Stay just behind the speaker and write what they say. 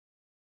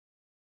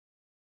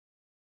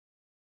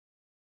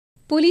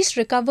Police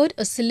recovered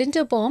a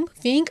cylinder bomb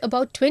weighing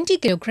about 20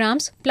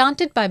 kilograms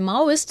planted by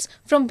Maoists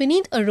from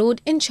beneath a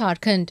road in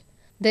Jharkhand.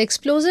 The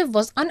explosive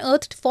was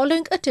unearthed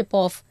following a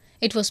tip-off.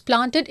 It was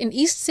planted in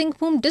East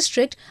Singhbhum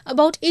district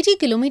about 80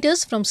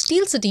 kilometers from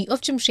Steel City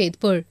of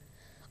Jamshedpur.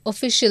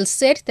 Officials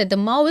said that the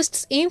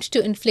Maoists aimed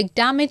to inflict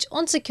damage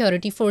on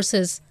security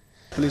forces.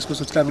 Police को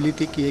सूचना मिली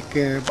थी कि एक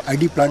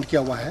ID plant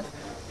किया हुआ है,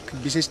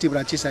 विशेष team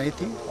Ranchi से आई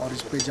थी और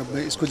इस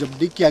पे जब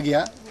डिग किया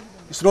गया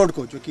इस रोड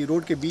को, जो कि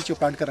रोड के बीच में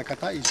प्लांट कर रखा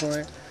था, इसमें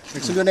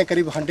एक्चुअली ने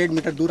करीब 100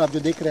 मीटर दूर आप जो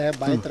देख रहे हैं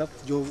बाएं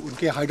तरफ जो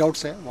उनके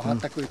हाइडआउट्स है वहां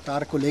तक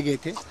तार को ले गए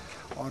थे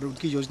और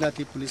उनकी योजना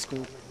थी पुलिस को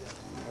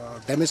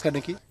डैमेज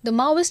करने की. The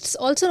Maoists,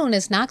 also known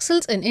as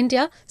Naxals in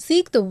India,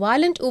 seek the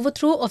violent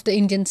overthrow of the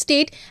Indian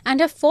state and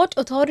have fought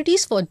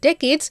authorities for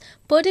decades,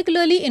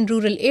 particularly in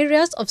rural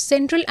areas of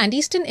central and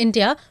eastern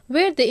India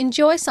where they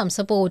enjoy some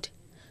support.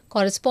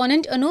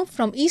 Correspondent Anup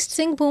from East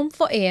Singhbhum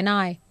for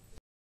ANI.